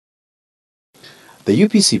The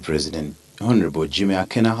UPC President, Honorable Jimmy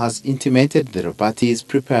Akena, has intimated that the party is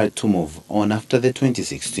prepared to move on after the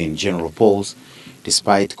 2016 general polls,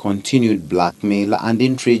 despite continued blackmail and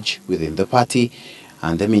intrigue within the party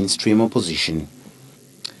and the mainstream opposition.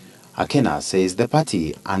 Akena says the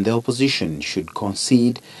party and the opposition should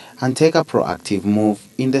concede and take a proactive move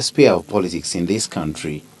in the sphere of politics in this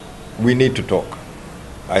country. We need to talk.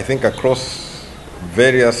 I think across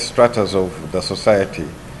various stratas of the society,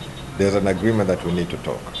 there's an agreement that we need to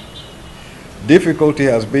talk. Difficulty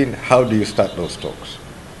has been, how do you start those talks?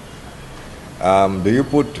 Do you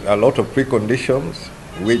put a lot of preconditions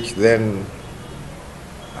which then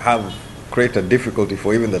create a difficulty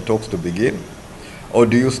for even the talks to begin? Or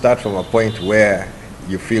do you start from a point where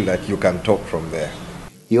you feel that you can talk from there?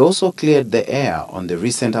 He also cleared the air on the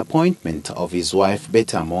recent appointment of his wife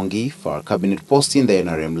Betty Amongi for a cabinet post in the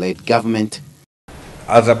NRM-led government.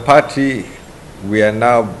 As a party, we are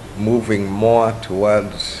now moving more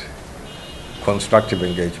towards constructive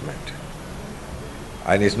engagement.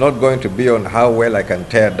 And it's not going to be on how well I can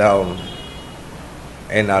tear down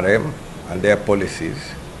NRM and their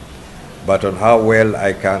policies, but on how well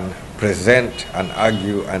I can present and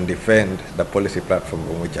argue and defend the policy platform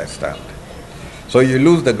on which I stand. So you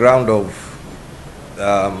lose the ground of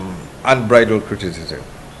unbridled criticism,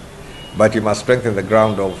 but you must strengthen the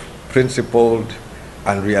ground of principled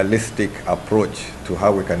and realistic approach to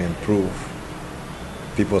how we can improve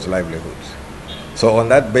people's livelihoods. So on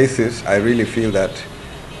that basis, I really feel that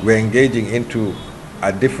we're engaging into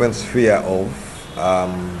a different sphere of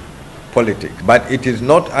politics. But it is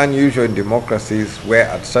not unusual in democracies where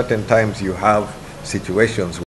at certain times you have situations